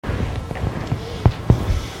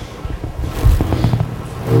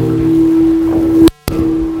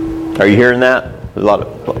Are you hearing that? A lot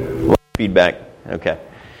of feedback. Okay.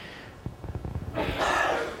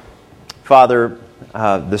 Father,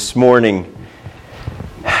 this morning,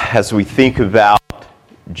 as we think about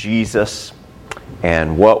Jesus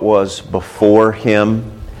and what was before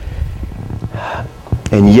him,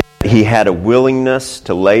 and yet he had a willingness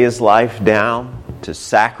to lay his life down, to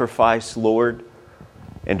sacrifice, Lord,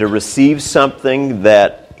 and to receive something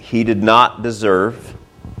that he did not deserve,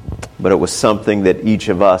 but it was something that each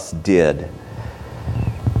of us did.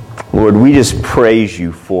 Lord, we just praise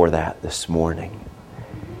you for that this morning.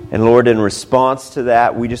 And Lord, in response to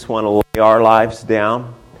that, we just want to lay our lives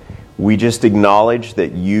down. We just acknowledge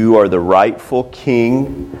that you are the rightful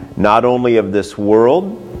king, not only of this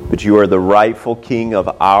world, but you are the rightful king of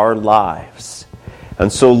our lives.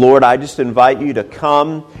 And so, Lord, I just invite you to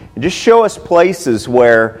come and just show us places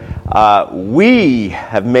where we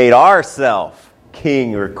have made ourselves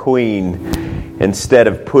king or queen instead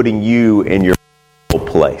of putting you in your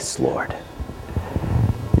place, Lord.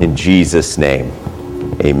 In Jesus' name,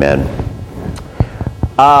 amen.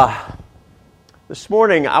 This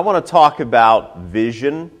morning, I want to talk about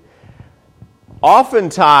vision.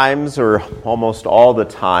 Oftentimes, or almost all the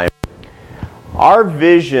time, our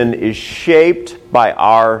vision is shaped by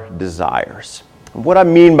our desires. What I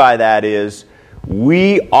mean by that is,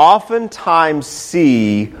 we oftentimes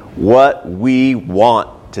see what we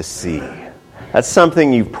want to see. That's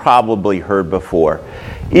something you've probably heard before.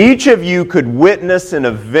 Each of you could witness an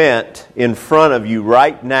event in front of you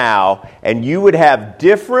right now, and you would have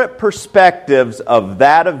different perspectives of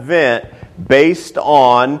that event based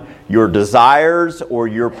on your desires or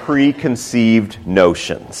your preconceived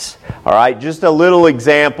notions. All right, just a little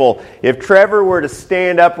example. If Trevor were to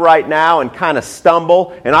stand up right now and kind of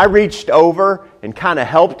stumble, and I reached over and kind of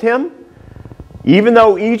helped him, even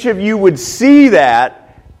though each of you would see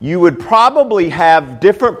that, you would probably have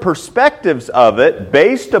different perspectives of it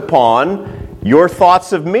based upon your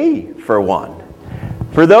thoughts of me, for one.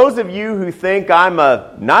 For those of you who think I'm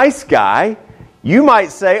a nice guy, you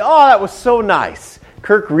might say, "Oh, that was so nice.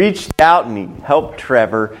 Kirk reached out and he helped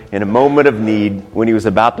Trevor in a moment of need when he was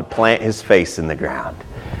about to plant his face in the ground."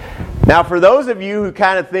 Now, for those of you who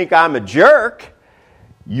kind of think I'm a jerk,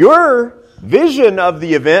 your vision of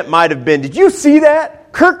the event might have been, "Did you see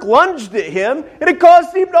that? Kirk lunged at him, and it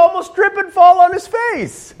caused him to almost trip and fall on his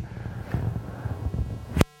face."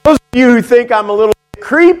 For those of you who think I'm a little bit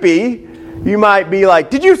creepy, you might be like,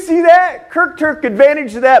 "Did you see that? Kirk took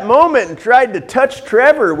advantage of that moment and tried to touch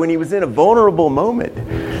Trevor when he was in a vulnerable moment."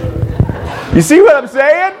 You see what I'm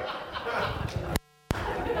saying?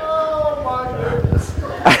 Oh my goodness.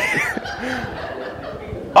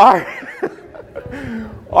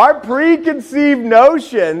 Our preconceived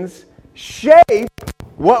notions shape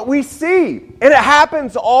what we see. And it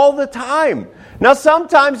happens all the time. Now,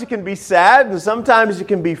 sometimes it can be sad and sometimes it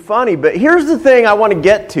can be funny. But here's the thing I want to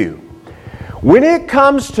get to. When it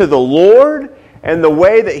comes to the Lord and the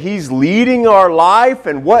way that He's leading our life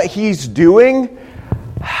and what He's doing,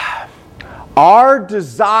 our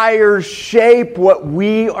desires shape what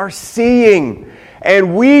we are seeing.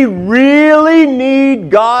 And we really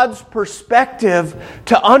need God's perspective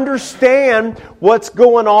to understand what's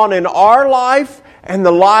going on in our life and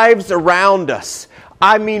the lives around us.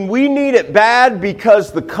 I mean, we need it bad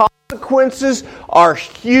because the consequences are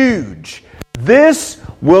huge. This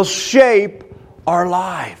will shape our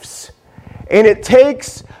lives. And it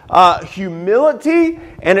takes humility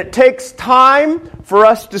and it takes time for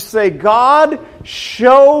us to say, "God,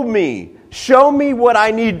 show me. Show me what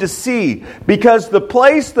I need to see." Because the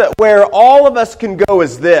place that where all of us can go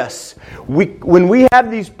is this. When we have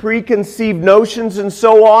these preconceived notions and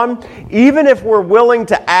so on, even if we're willing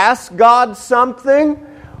to ask God something,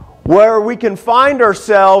 where we can find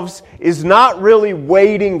ourselves is not really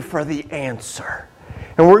waiting for the answer.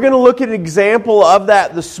 And we're going to look at an example of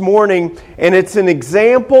that this morning, and it's an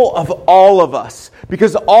example of all of us,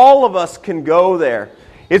 because all of us can go there.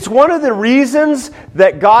 It's one of the reasons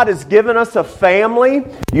that God has given us a family.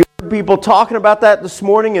 You heard people talking about that this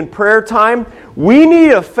morning in prayer time. We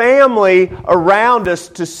need a family around us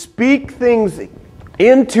to speak things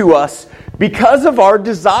into us because of our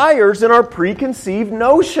desires and our preconceived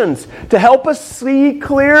notions, to help us see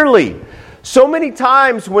clearly. So many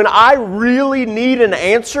times when I really need an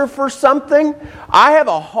answer for something, I have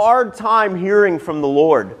a hard time hearing from the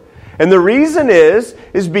Lord. And the reason is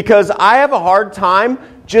because I have a hard time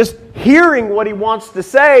just hearing what He wants to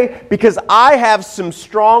say, because I have some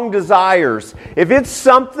strong desires. If it's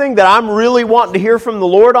something that I'm really wanting to hear from the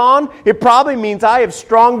Lord on, it probably means I have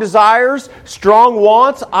strong desires, strong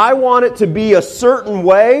wants. I want it to be a certain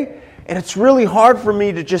way, and it's really hard for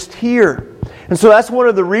me to just hear. And so that's one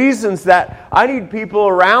of the reasons that I need people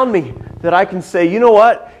around me that I can say, you know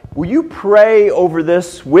what? Will you pray over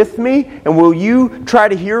this with me? And will you try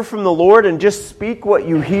to hear from the Lord and just speak what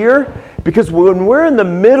you hear? Because when we're in the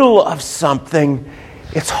middle of something,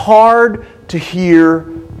 it's hard to hear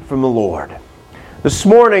from the Lord. This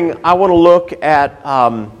morning, I want to look at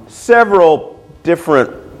several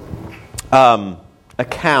different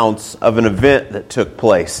accounts of an event that took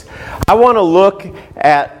place. I want to look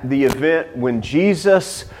at the event when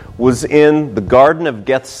Jesus was in the Garden of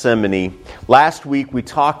Gethsemane. Last week we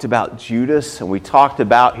talked about Judas and we talked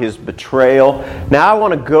about his betrayal. Now I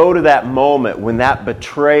want to go to that moment when that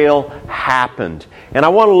betrayal happened. And I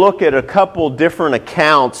want to look at a couple different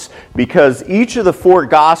accounts because each of the four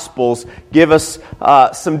Gospels give us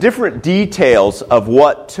some different details of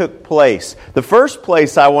what took place. The first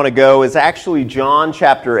place I want to go is actually John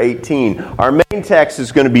chapter 18. Our main text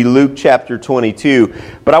is going to be Luke chapter 22.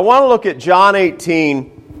 But I want to look at John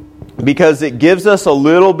 18 because it gives us a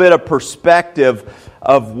little bit of perspective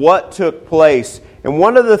of what took place. And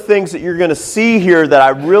one of the things that you're going to see here that I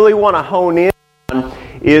really want to hone in on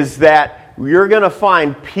is that you're going to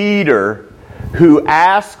find Peter who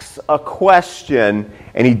asks a question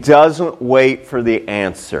and he doesn't wait for the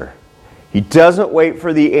answer. He doesn't wait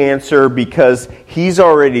for the answer because he's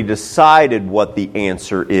already decided what the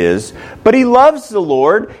answer is. But he loves the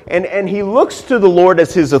Lord, and he looks to the Lord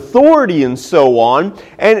as his authority and so on,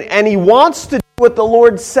 and he wants to do what the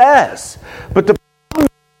Lord says. But the problem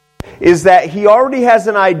is that he already has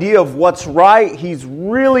an idea of what's right. He's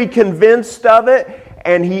really convinced of it,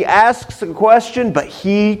 and he asks a question, but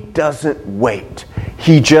he doesn't wait.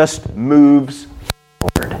 He just moves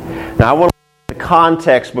forward. Now, I want the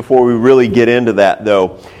context before we really get into that,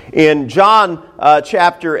 though. In John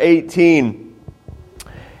chapter 18,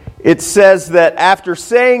 it says that after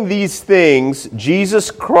saying these things, Jesus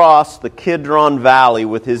crossed the Kidron Valley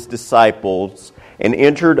with his disciples and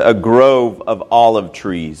entered a grove of olive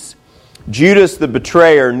trees. Judas the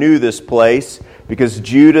betrayer knew this place because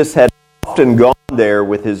Judas had often gone there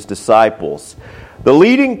with his disciples. The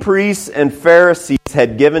leading priests and Pharisees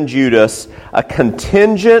had given Judas a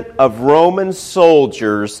contingent of Roman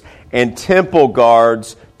soldiers and temple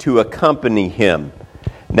guards to accompany him.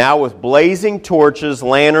 Now with blazing torches,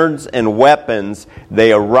 lanterns, and weapons,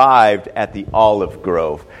 they arrived at the olive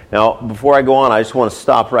grove. Now, before I go on, I just want to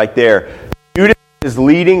stop right there. Judas is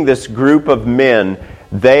leading this group of men.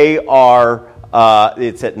 They are,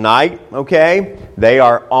 it's at night, okay? They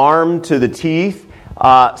are armed to the teeth.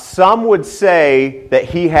 Some would say that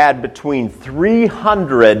he had between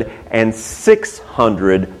 300 and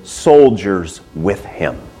 600 soldiers with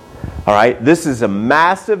him. All right, this is a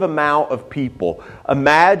massive amount of people.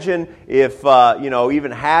 Imagine if,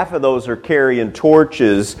 even half of those are carrying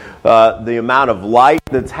torches, the amount of light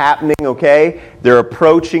that's happening, okay? They're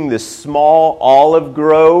approaching this small olive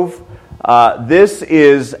grove. This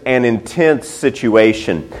is an intense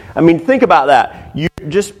situation. I mean, think about that. You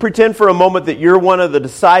just pretend for a moment that you're one of the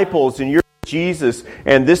disciples and you're Jesus,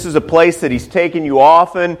 and this is a place that he's taken you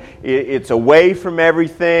often. It's away from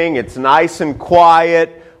everything. It's nice and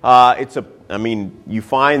quiet. You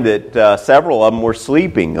find that several of them were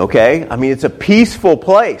sleeping, okay? I mean, it's a peaceful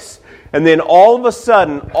place. And then all of a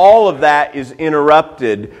sudden, all of that is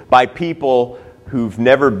interrupted by people who've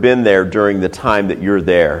never been there during the time that you're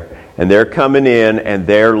there. And they're coming in and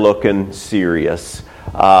they're looking serious.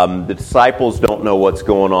 The disciples don't know what's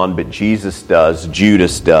going on, but Jesus does.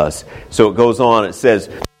 Judas does. So it goes on. It says,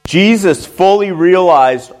 Jesus fully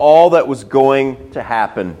realized all that was going to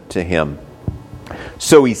happen to him.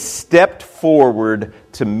 So he stepped forward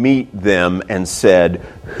to meet them and said,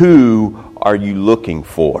 "Who are you looking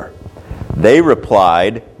for?" They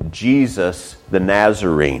replied, "Jesus the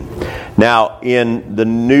Nazarene." Now, in the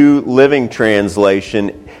New Living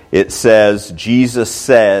Translation, it says, Jesus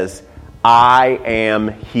says, "I am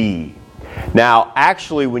He." Now,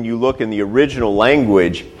 actually, when you look in the original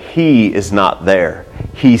language, He is not there.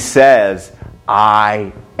 He says,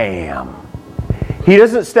 "I am." He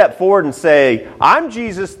doesn't step forward and say, "I'm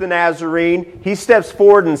Jesus the Nazarene." He steps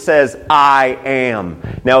forward and says, "I am."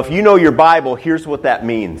 Now, if you know your Bible, here's what that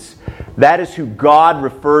means. That is who God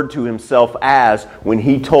referred to himself as when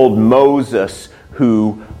he told Moses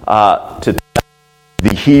to tell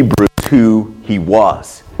the Hebrews who he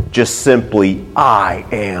was. Just simply, "I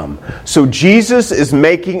am." So Jesus is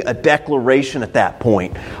making a declaration at that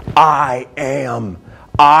point. I am.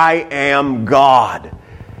 I am God.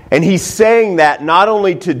 And he's saying that not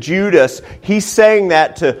only to Judas, he's saying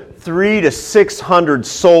that to 300 to 600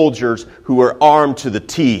 soldiers who are armed to the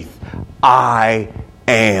teeth. I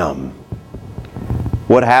am.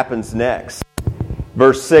 What happens next?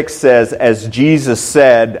 Verse 6 says, as Jesus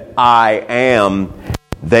said, I am,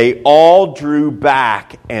 they all drew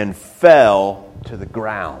back and fell to the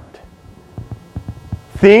ground.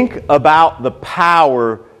 Think about the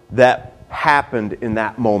power that happened in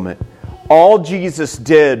that moment. All Jesus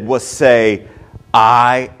did was say,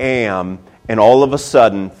 I am, and all of a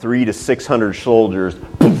sudden, 300 to 600 soldiers,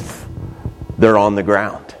 poof, they're on the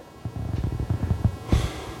ground.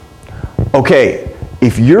 Okay,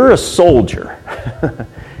 if you're a soldier,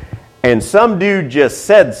 and some dude just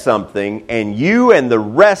said something, and you and the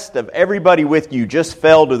rest of everybody with you just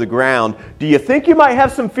fell to the ground, do you think you might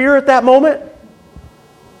have some fear at that moment?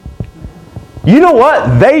 You know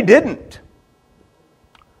what? They didn't.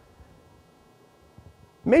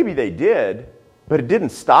 Maybe they did, but it didn't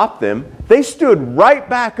stop them. They stood right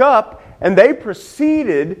back up, and they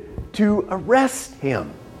proceeded to arrest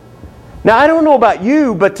him. Now, I don't know about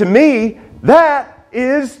you, but to me, that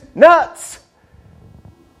is nuts.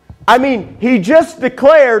 I mean, he just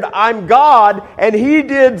declared, I'm God, and he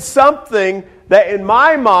did something that in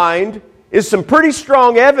my mind is some pretty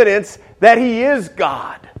strong evidence that he is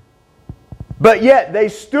God. But yet, they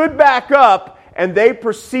stood back up and they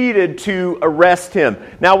proceeded to arrest him.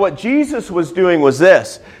 Now, what Jesus was doing was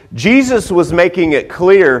this. Jesus was making it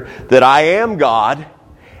clear that I am God,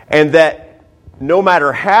 and that no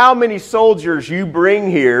matter how many soldiers you bring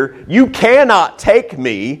here, you cannot take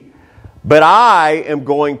me, but I am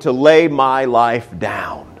going to lay my life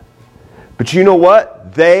down. But you know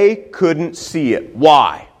what? They couldn't see it.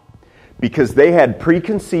 Why? Because they had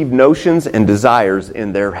preconceived notions and desires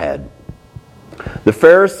in their head. The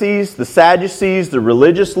Pharisees, the Sadducees, the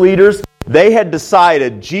religious leaders, they had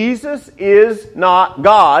decided Jesus is not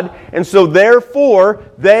God, and so therefore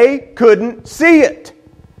they couldn't see it.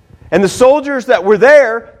 And the soldiers that were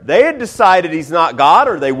there, they had decided he's not God,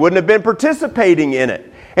 or they wouldn't have been participating in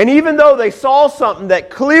it. And even though they saw something that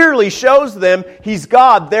clearly shows them he's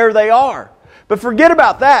God, there they are. But forget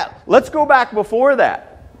about that. Let's go back before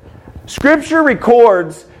that. Scripture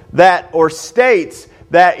records that, or states,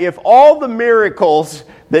 that if all the miracles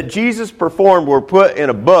that Jesus performed were put in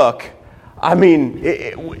a book, I mean,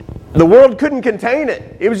 the world couldn't contain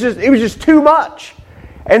it. It was just too much.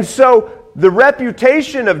 And so the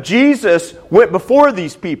reputation of Jesus went before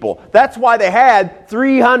these people. That's why they had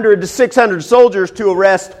 300 to 600 soldiers to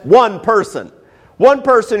arrest one person. One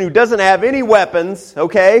person who doesn't have any weapons,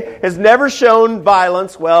 okay, has never shown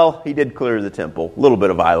violence. Well, he did clear the temple, a little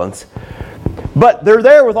bit of violence. But they're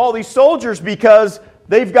there with all these soldiers because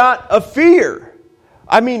they've got a fear.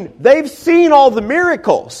 I mean, they've seen all the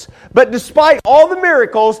miracles. But despite all the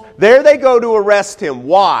miracles, there they go to arrest him.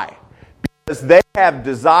 Why? Because they have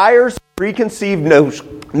desires, preconceived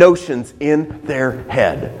notions in their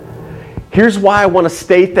head. Here's why I want to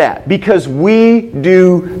state that. Because we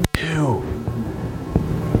do too.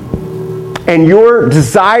 And your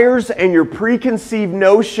desires and your preconceived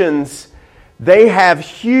notions, they have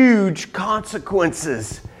huge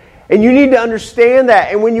consequences. And you need to understand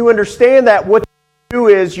that. And when you understand that, what you do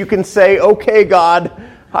is you can say, okay, God,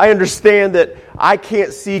 I understand that I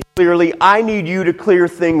can't see clearly. I need you to clear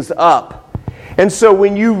things up. And so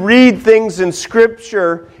when you read things in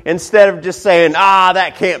Scripture, instead of just saying,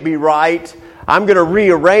 that can't be right, I'm going to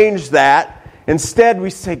rearrange that. Instead,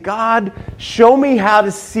 we say, God, show me how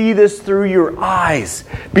to see this through your eyes.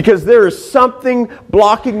 Because there is something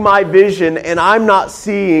blocking my vision and I'm not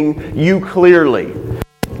seeing you clearly.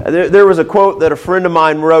 There was a quote that a friend of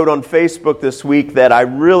mine wrote on Facebook this week that I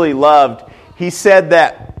really loved. He said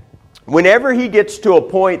that whenever he gets to a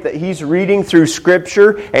point that he's reading through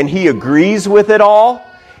Scripture and he agrees with it all,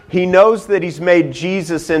 he knows that he's made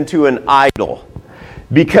Jesus into an idol.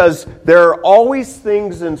 Because there are always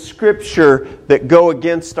things in Scripture that go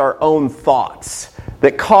against our own thoughts,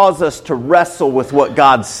 that cause us to wrestle with what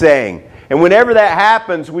God's saying. And whenever that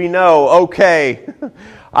happens, we know, okay,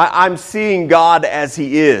 I'm seeing God as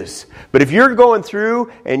He is. But if you're going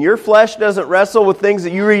through and your flesh doesn't wrestle with things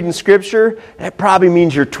that you read in Scripture, that probably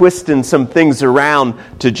means you're twisting some things around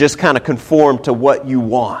to just kind of conform to what you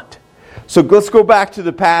want. So let's go back to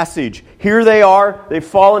the passage. Here they are. They've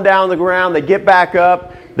fallen down on the ground. They get back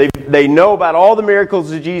up. They know about all the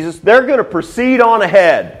miracles of Jesus. They're going to proceed on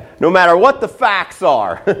ahead. No matter what the facts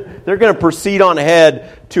are, they're going to proceed on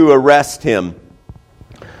ahead to arrest him.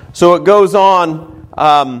 So it goes on,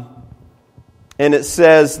 and it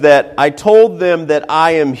says that, I told them that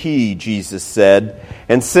I am He, Jesus said,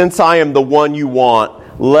 and since I am the one you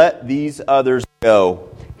want, let these others go.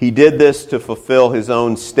 He did this to fulfill His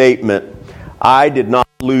own statement, I did not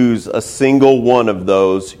lose a single one of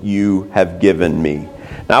those you have given me.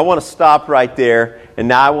 Now I want to stop right there, and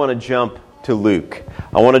now I want to jump to Luke.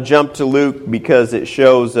 I want to jump to Luke because it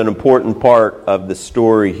shows an important part of the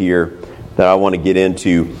story here that I want to get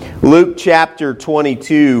into. Luke chapter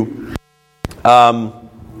 22. I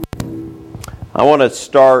want to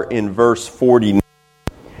start in verse 49.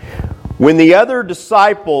 When the other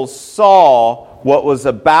disciples saw what was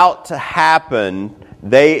about to happen,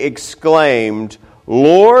 they exclaimed,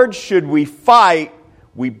 "Lord, should we fight?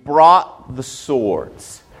 We brought the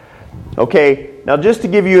swords." Okay, now just to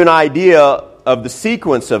give you an idea of the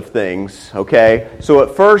sequence of things, okay? So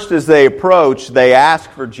at first as they approach, they ask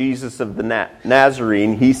for Jesus of the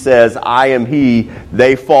Nazarene. He says, "I am he."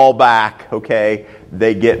 They fall back, okay?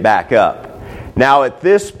 They get back up. Now at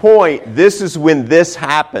this point, this is when this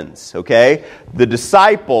happens, okay? The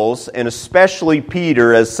disciples, and especially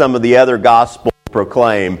Peter, as some of the other gospels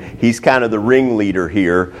proclaim, he's kind of the ringleader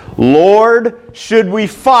here. "Lord, should we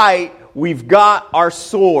fight? We've got our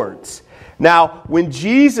swords." Now, when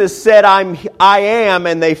Jesus said, I am,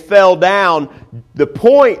 and they fell down, the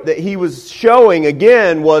point that he was showing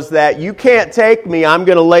again was that you can't take me, I'm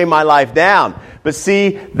going to lay my life down. But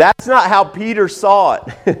see, that's not how Peter saw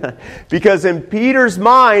it. Because in Peter's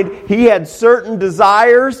mind, he had certain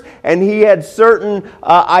desires and he had certain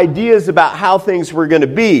ideas about how things were going to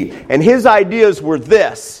be. And his ideas were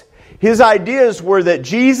this. His ideas were that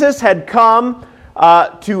Jesus had come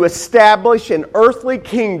to establish an earthly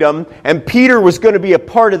kingdom, and Peter was going to be a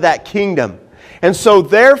part of that kingdom. And so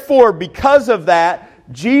therefore, because of that,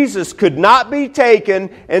 Jesus could not be taken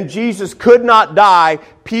and Jesus could not die.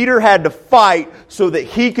 Peter had to fight so that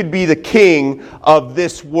he could be the king of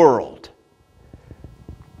this world.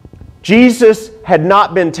 Jesus had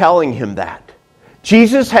not been telling him that.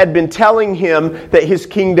 Jesus had been telling him that his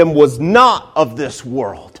kingdom was not of this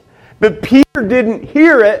world. But Peter didn't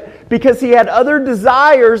hear it because he had other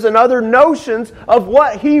desires and other notions of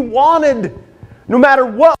what he wanted. No matter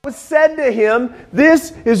what was said to him,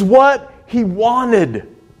 this is what he wanted.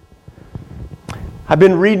 I've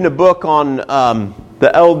been reading a book on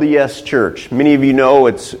the LDS Church. Many of you know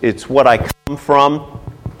it's what I come from.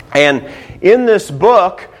 And in this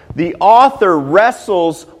book, the author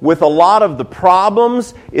wrestles with a lot of the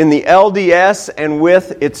problems in the LDS and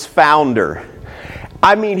with its founder.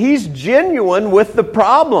 I mean, he's genuine with the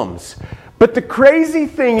problems. But the crazy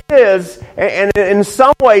thing is, and in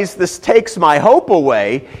some ways this takes my hope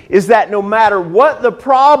away, is that no matter what the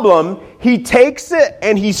problem, he takes it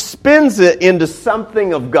and he spins it into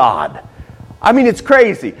something of God. I mean, it's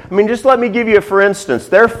crazy. I mean, just let me give you a for instance.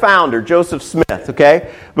 Their founder, Joseph Smith,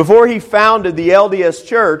 okay? Before he founded the LDS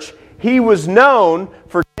Church, he was known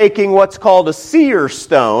for taking what's called a seer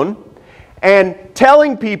stone and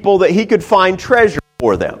telling people that he could find treasure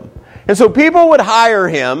for them. And so people would hire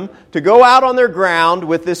him to go out on their ground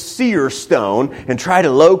with this seer stone and try to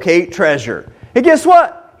locate treasure. And guess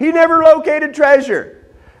what? He never located treasure.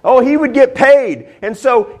 Oh, he would get paid. And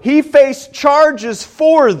so he faced charges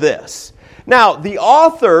for this. Now, the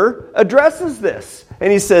author addresses this.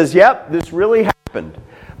 And he says, yep, this really happened.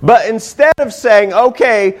 But instead of saying,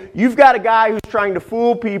 okay, you've got a guy who's trying to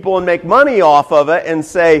fool people and make money off of it and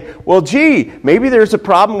say, well, gee, maybe there's a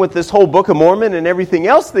problem with this whole Book of Mormon and everything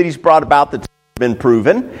else that he's brought about that's been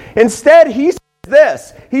proven. Instead, he says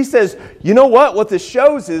this. He says, you know what? What this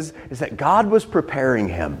shows is that God was preparing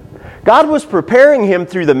him. God was preparing him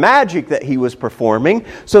through the magic that he was performing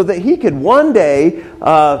so that he could one day,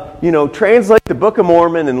 translate the Book of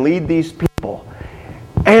Mormon and lead these people.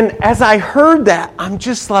 And as I heard that, I'm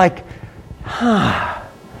just like, how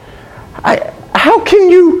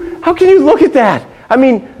can you look at that? I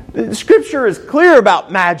mean, the Scripture is clear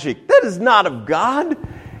about magic. That is not of God.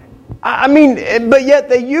 I mean, but yet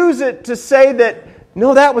they use it to say that,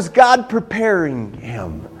 no, that was God preparing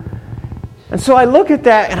him. And so I look at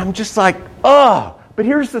that and I'm just like, but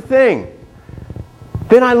here's the thing.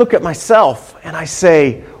 Then I look at myself and I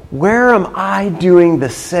say, where am I doing the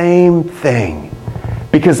same thing?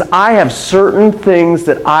 Because I have certain things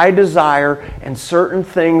that I desire and certain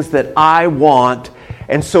things that I want.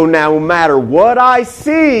 And so now no matter what I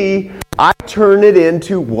see, I turn it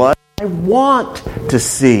into what I want to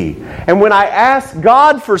see. And when I ask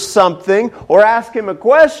God for something or ask Him a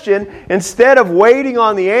question, instead of waiting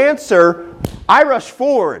on the answer, I rush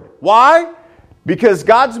forward. Why? Because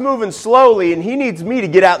God's moving slowly and He needs me to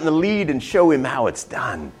get out in the lead and show Him how it's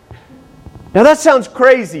done. Now that sounds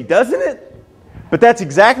crazy, doesn't it? But that's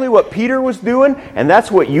exactly what Peter was doing, and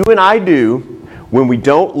that's what you and I do when we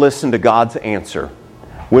don't listen to God's answer.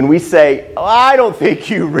 When we say, I don't think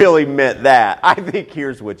you really meant that. I think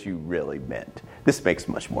here's what you really meant. This makes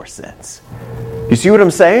much more sense. You see what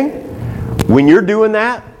I'm saying? When you're doing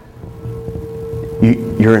that,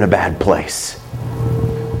 you're in a bad place.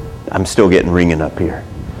 I'm still getting ringing up here.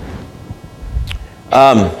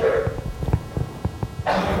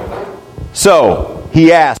 So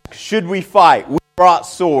he asked, should we fight? We brought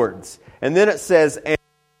swords. And then it says, and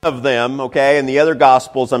one of them, okay, in the other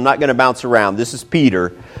Gospels, I'm not going to bounce around. This is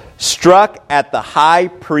Peter, struck at the high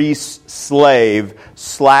priest's slave,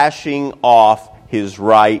 slashing off his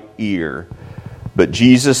right ear. But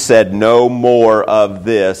Jesus said no more of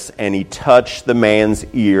this, and he touched the man's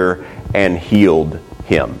ear and healed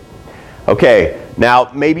him. Okay,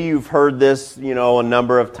 now maybe you've heard this, a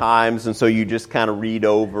number of times, and so you just kind of read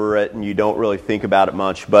over it and you don't really think about it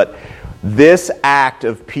much. But this act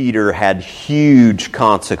of Peter had huge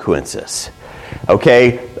consequences.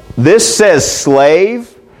 Okay, this says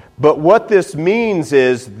slave, but what this means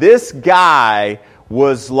is this guy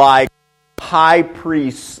was like high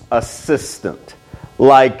priest's assistant,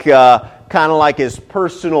 like kind of like his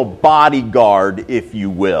personal bodyguard, if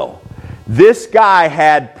you will. This guy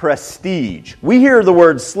had prestige. We hear the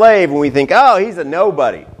word slave and we think, oh, he's a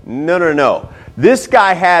nobody. No. This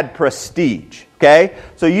guy had prestige. Okay?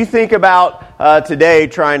 So you think about today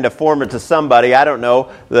trying to form it to somebody, I don't know,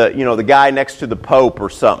 the guy next to the Pope or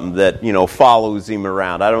something that, follows him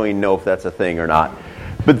around. I don't even know if that's a thing or not.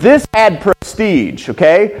 But this had prestige,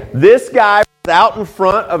 okay? This guy was out in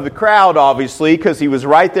front of the crowd, obviously, because he was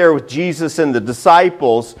right there with Jesus and the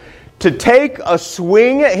disciples. To take a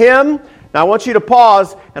swing at him, now I want you to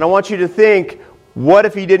pause and I want you to think, what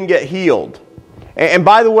if he didn't get healed? And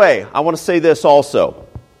by the way, I want to say this also.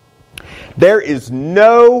 There is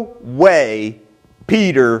no way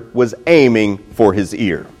Peter was aiming for his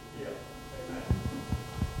ear.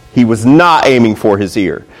 He was not aiming for his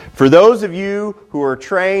ear. For those of you who are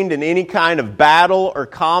trained in any kind of battle or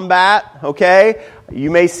combat, okay,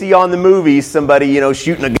 you may see on the movies somebody,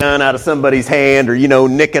 shooting a gun out of somebody's hand or,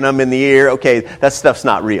 nicking them in the ear. Okay, that stuff's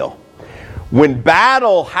not real. When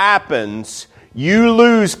battle happens, you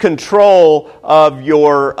lose control of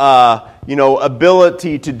your,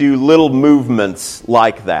 ability to do little movements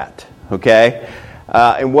like that, okay?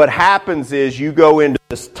 And what happens is you go into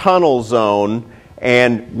this tunnel zone.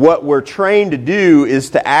 And what we're trained to do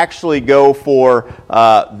is to actually go for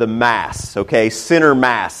the mass, okay? Center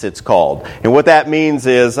mass, it's called. And what that means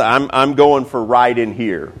is I'm going for right in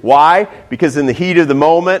here. Why? Because in the heat of the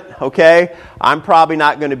moment, okay, I'm probably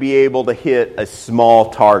not going to be able to hit a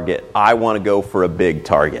small target. I want to go for a big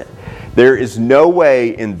target. There is no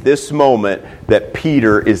way in this moment that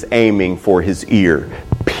Peter is aiming for his ear.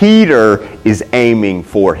 Peter is aiming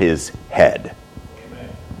for his head.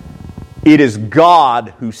 It is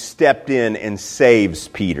God who stepped in and saves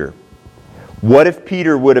Peter. What if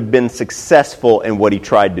Peter would have been successful in what he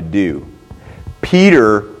tried to do?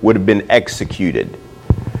 Peter would have been executed.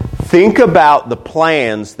 Think about the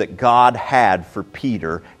plans that God had for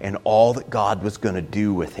Peter and all that God was going to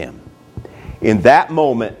do with him. In that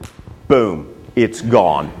moment, boom, it's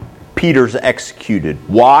gone. Peter's executed.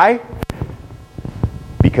 Why?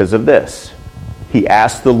 Because of this. He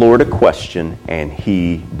asked the Lord a question, and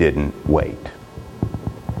he didn't wait.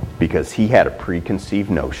 Because he had a preconceived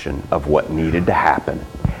notion of what needed to happen.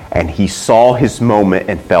 And he saw his moment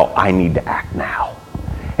and felt, I need to act now.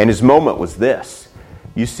 And his moment was this.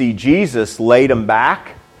 You see, Jesus laid him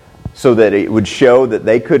back so that it would show that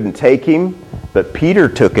they couldn't take him. But Peter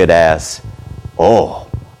took it as,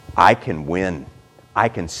 oh, I can win. I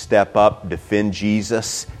can step up, defend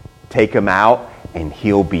Jesus, take him out, and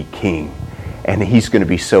he'll be king. And he's going to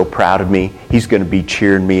be so proud of me. He's going to be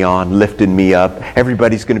cheering me on, lifting me up.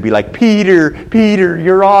 Everybody's going to be like, Peter,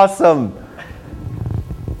 you're awesome.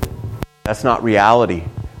 That's not reality.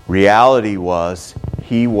 Reality was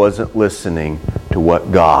he wasn't listening to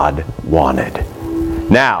what God wanted.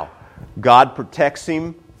 Now, God protects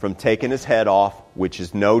him from taking his head off, which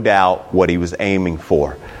is no doubt what he was aiming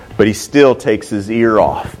for. But he still takes his ear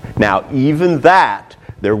off. Now, even that,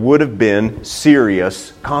 there would have been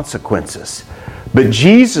serious consequences. But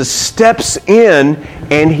Jesus steps in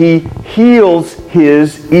and he heals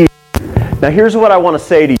his ear. Now here's what I want to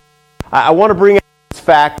say to you. I want to bring out this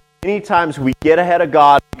fact. Many times we get ahead of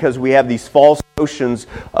God because we have these false notions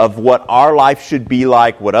of what our life should be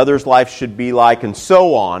like, what others' life should be like, and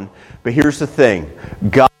so on. But here's the thing.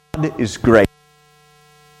 God is great.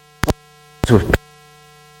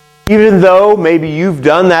 Even though maybe you've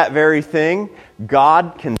done that very thing,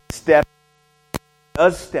 God can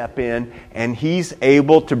does step in, and He's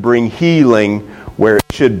able to bring healing where it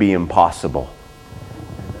should be impossible.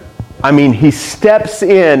 I mean, He steps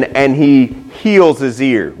in and He heals his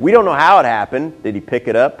ear. We don't know how it happened. Did He pick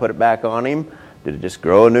it up, put it back on him? Did it just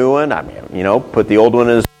grow a new one? I mean, put the old one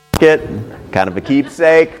in his pocket, kind of a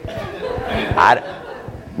keepsake.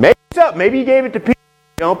 Maybe so. Maybe He gave it to Peter.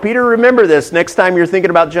 Peter, remember this next time you're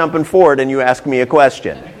thinking about jumping forward and you ask me a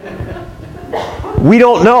question. We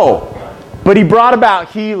don't know. But he brought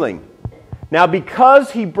about healing. Now,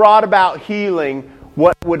 because he brought about healing,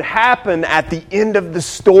 what would happen at the end of the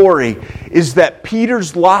story is that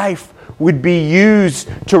Peter's life would be used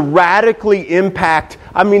to radically impact.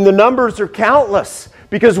 I mean, the numbers are countless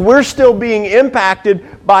because we're still being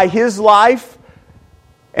impacted by his life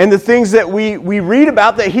and the things that we read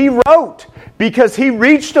about that he wrote, because he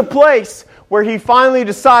reached a place where he finally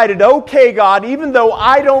decided, okay, God, even though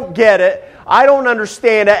I don't get it, I don't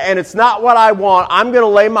understand it, and it's not what I want, I'm going to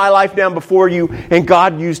lay my life down before you. And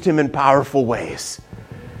God used him in powerful ways.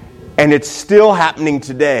 And it's still happening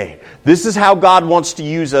today. This is how God wants to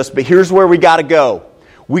use us, but here's where we got to go.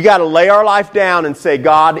 We got to lay our life down and say,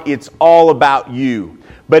 God, it's all about you.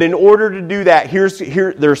 But in order to do that,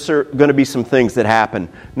 there's going to be some things that happen.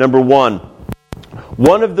 Number one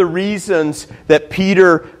of the reasons that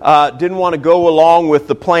Peter didn't want to go along with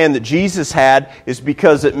the plan that Jesus had is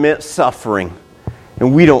because it meant suffering.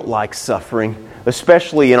 And we don't like suffering,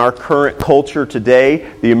 especially in our current culture today,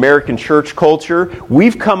 the American church culture.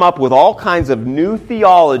 We've come up with all kinds of new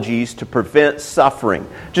theologies to prevent suffering.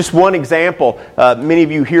 Just one example, many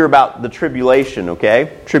of you hear about the tribulation,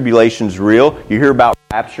 okay? Tribulation's real. You hear about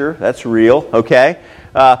rapture, that's real, okay?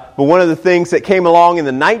 But one of the things that came along in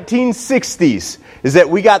the 1960s is that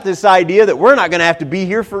we got this idea that we're not going to have to be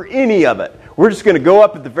here for any of it. We're just going to go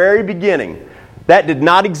up at the very beginning. That did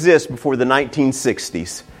not exist before the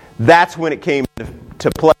 1960s. That's when it came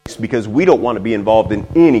to place, because we don't want to be involved in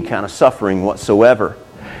any kind of suffering whatsoever.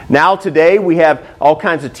 Now today we have all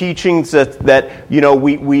kinds of teachings that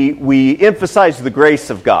we emphasize the grace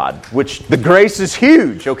of God, which the grace is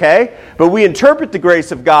huge, okay? But we interpret the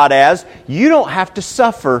grace of God as you don't have to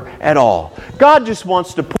suffer at all. God just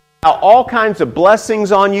wants to pour out all kinds of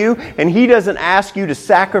blessings on you, and He doesn't ask you to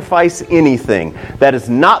sacrifice anything. That is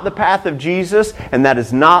not the path of Jesus, and that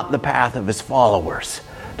is not the path of His followers.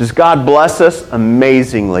 Does God bless us?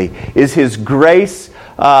 Amazingly. Is His grace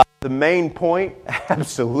the main point?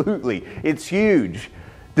 Absolutely. It's huge.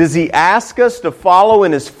 Does He ask us to follow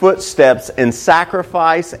in His footsteps and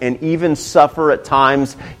sacrifice and even suffer at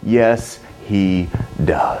times? Yes, He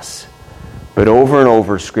does. But over and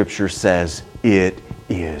over, Scripture says it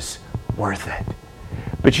is worth it.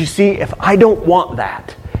 But you see, if I don't want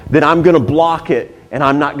that, then I'm going to block it and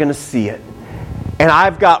I'm not going to see it. And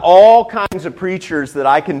I've got all kinds of preachers that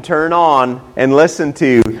I can turn on and listen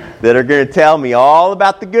to that are going to tell me all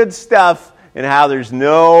about the good stuff and how there's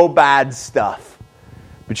no bad stuff.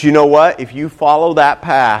 But you know what? If you follow that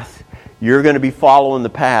path, you're going to be following the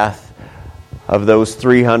path of those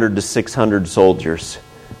 300 to 600 soldiers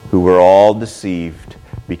who were all deceived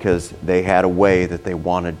because they had a way that they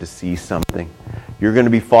wanted to see something. You're going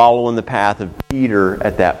to be following the path of Peter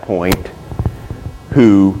at that point,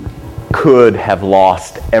 who could have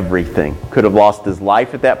lost everything. Could have lost his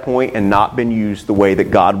life at that point and not been used the way that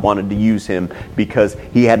God wanted to use him, because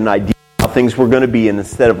he had an idea of how things were going to be, and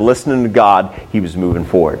instead of listening to God, he was moving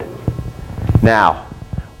forward. Now,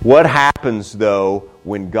 what happens though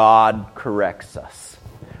when God corrects us?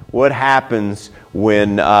 What happens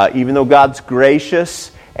when, even though God's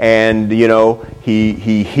gracious and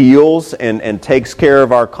He heals and takes care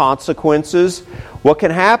of our consequences, what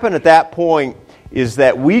can happen at that point is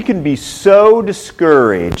that we can be so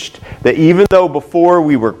discouraged that even though before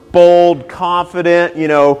we were bold, confident,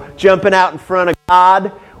 jumping out in front of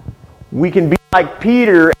God, we can be like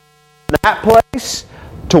Peter in that place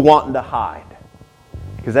to wanting to hide.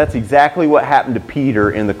 Because that's exactly what happened to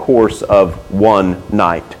Peter in the course of one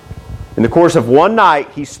night. In the course of one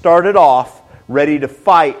night, he started off ready to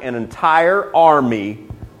fight an entire army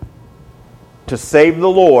to save the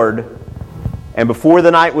Lord, and before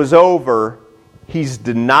the night was over, he's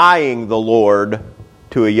denying the Lord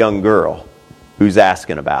to a young girl who's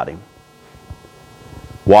asking about him.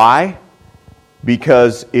 Why?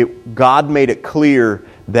 Because God made it clear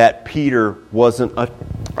that Peter wasn't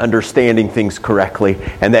understanding things correctly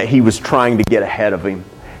and that he was trying to get ahead of him.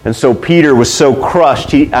 And so Peter was so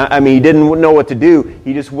crushed, he didn't know what to do.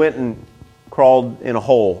 He just went and crawled in a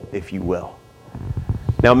hole, if you will.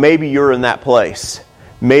 Now maybe you're in that place.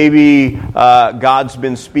 Maybe God's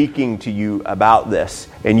been speaking to you about this,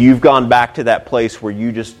 and you've gone back to that place where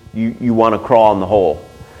you want to crawl in the hole.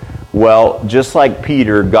 Well, just like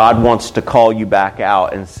Peter, God wants to call you back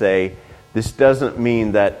out and say, this doesn't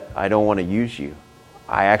mean that I don't want to use you.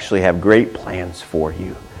 I actually have great plans for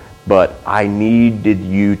you, but I needed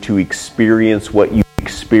you to experience what you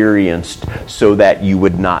experienced so that you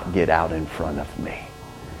would not get out in front of me.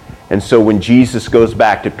 And so when Jesus goes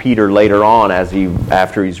back to Peter later on,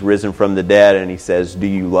 after he's risen from the dead, and he says, "Do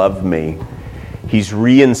you love me?" He's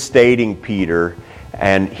reinstating Peter,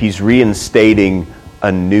 and he's reinstating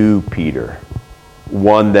a new Peter,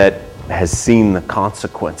 one that has seen the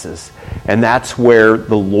consequences. And that's where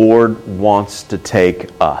the Lord wants to take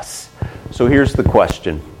us. So here's the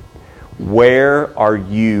question. Where are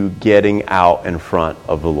you getting out in front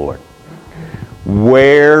of the Lord?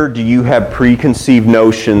 Where do you have preconceived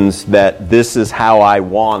notions that this is how I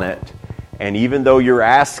want it? And even though you're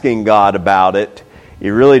asking God about it, it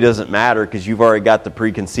really doesn't matter because you've already got the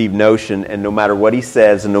preconceived notion, and no matter what He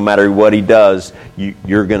says and no matter what He does,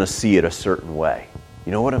 you're going to see it a certain way.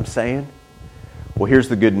 You know what I'm saying? Well, here's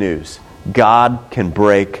the good news. God can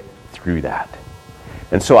break through that.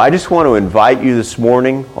 And so I just want to invite you this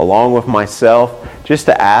morning, along with myself, just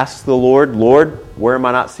to ask the Lord, Lord, where am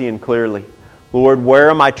I not seeing clearly? Lord, where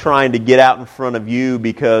am I trying to get out in front of you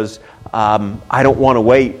because I don't want to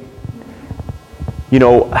wait? You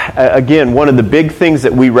know, again, one of the big things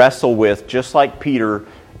that we wrestle with, just like Peter,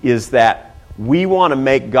 is that we want to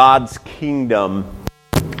make God's kingdom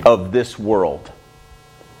of this world.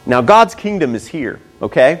 Now, God's kingdom is here,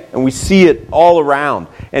 okay? And we see it all around.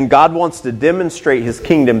 And God wants to demonstrate His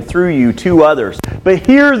kingdom through you to others. But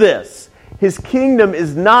hear this. His kingdom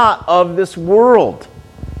is not of this world.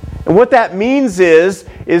 And what that means is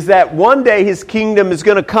that one day His kingdom is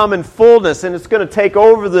going to come in fullness and it's going to take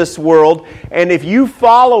over this world. And if you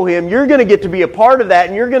follow Him, you're going to get to be a part of that,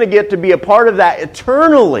 and you're going to get to be a part of that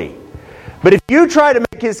eternally. But if you try to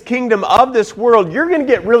make His kingdom of this world, you're going to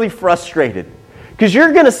get really frustrated. Because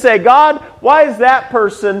you're going to say, God, why is that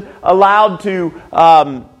person allowed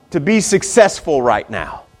to be successful right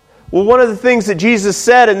now? Well, one of the things that Jesus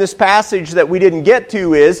said in this passage that we didn't get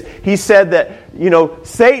to is, He said that,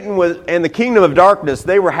 Satan and the kingdom of darkness,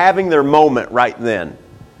 they were having their moment right then.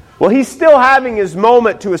 Well, he's still having his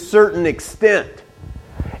moment to a certain extent.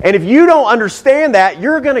 And if you don't understand that,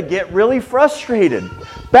 you're going to get really frustrated.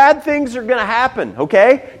 Bad things are going to happen,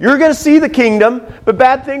 okay? You're going to see the kingdom, but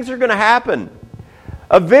bad things are going to happen.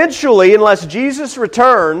 Eventually, unless Jesus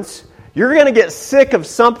returns, you're going to get sick of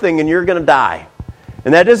something and you're going to die.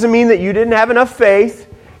 And that doesn't mean that you didn't have enough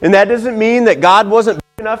faith, and that doesn't mean that God wasn't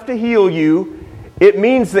big enough to heal you. It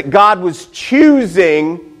means that God was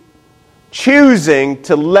choosing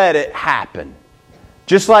to let it happen.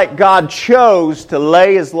 Just like God chose to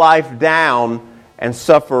lay His life down and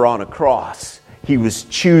suffer on a cross. He was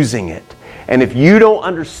choosing it. And if you don't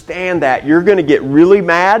understand that, you're going to get really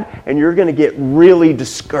mad and you're going to get really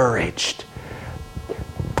discouraged.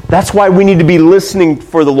 That's why we need to be listening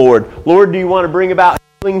for the Lord. Lord, do you want to bring about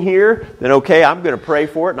healing here? Then okay, I'm going to pray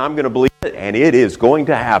for it and I'm going to believe it, and it is going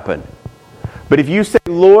to happen. But if you say,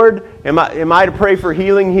 Lord, am I to pray for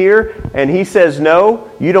healing here? And He says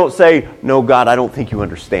no, you don't say, no, God, I don't think you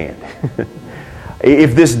understand.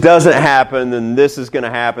 If this doesn't happen, then this is going to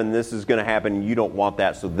happen, this is going to happen. You don't want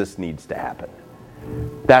that, so this needs to happen.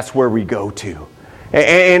 That's where we go to.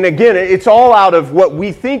 And again, it's all out of what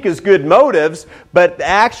we think is good motives, but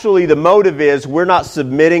actually the motive is we're not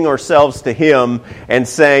submitting ourselves to Him and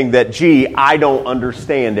saying that, gee, I don't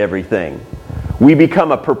understand everything. We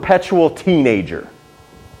become a perpetual teenager.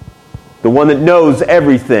 The one that knows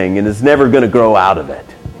everything and is never going to grow out of it.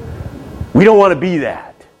 We don't want to be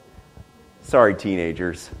that. Sorry,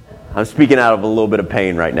 teenagers. I'm speaking out of a little bit of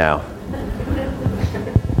pain right now.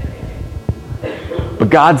 But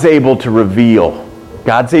God's able to reveal.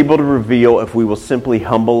 God's able to reveal if we will simply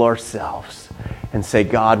humble ourselves and say,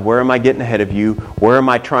 God, where am I getting ahead of you? Where am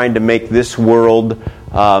I trying to make this world,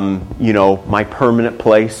 my permanent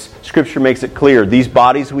place? Scripture makes it clear. These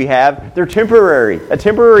bodies we have, they're temporary. A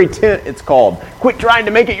temporary tent, it's called. Quit trying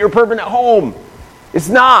to make it your permanent home. It's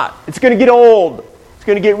not. It's going to get old. It's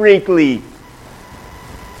going to get wrinkly.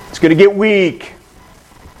 It's going to get weak.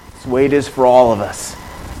 It's the way it is for all of us.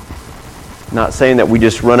 Not saying that we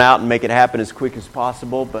just run out and make it happen as quick as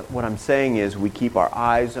possible, but what I'm saying is we keep our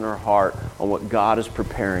eyes and our heart on what God is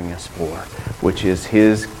preparing us for, which is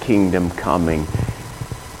His kingdom coming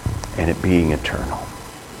and it being eternal.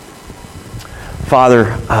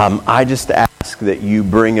 Father, I just ask that you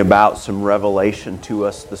bring about some revelation to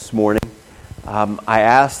us this morning. I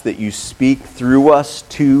ask that you speak through us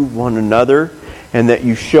to one another and that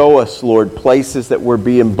you show us, Lord, places that we're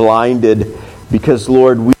being blinded because,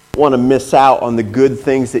 Lord, we don't want to miss out on the good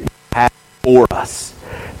things that you have for us.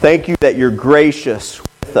 Thank you that you're gracious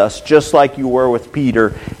with us, just like you were with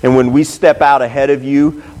Peter. And when we step out ahead of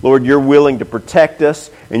you, Lord, you're willing to protect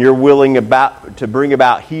us and you're willing to bring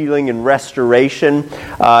about healing and restoration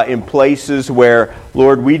in places where,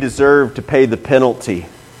 Lord, we deserve to pay the penalty.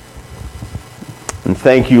 And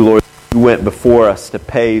thank you, Lord. You went before us to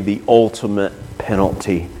pay the ultimate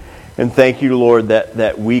penalty. And thank you, Lord,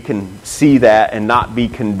 that we can see that and not be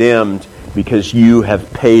condemned because you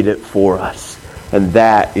have paid it for us. And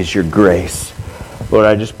that is your grace. Lord,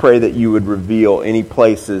 I just pray that you would reveal any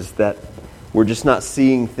places that we're just not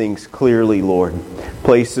seeing things clearly, Lord.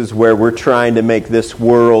 Places where we're trying to make this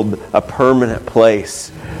world a permanent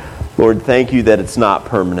place. Lord, thank you that it's not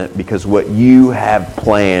permanent, because what you have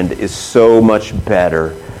planned is so much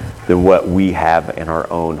better than what we have in our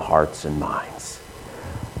own hearts and minds.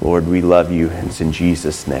 Lord, we love you, and it's in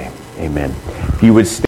Jesus' name. Amen. If you would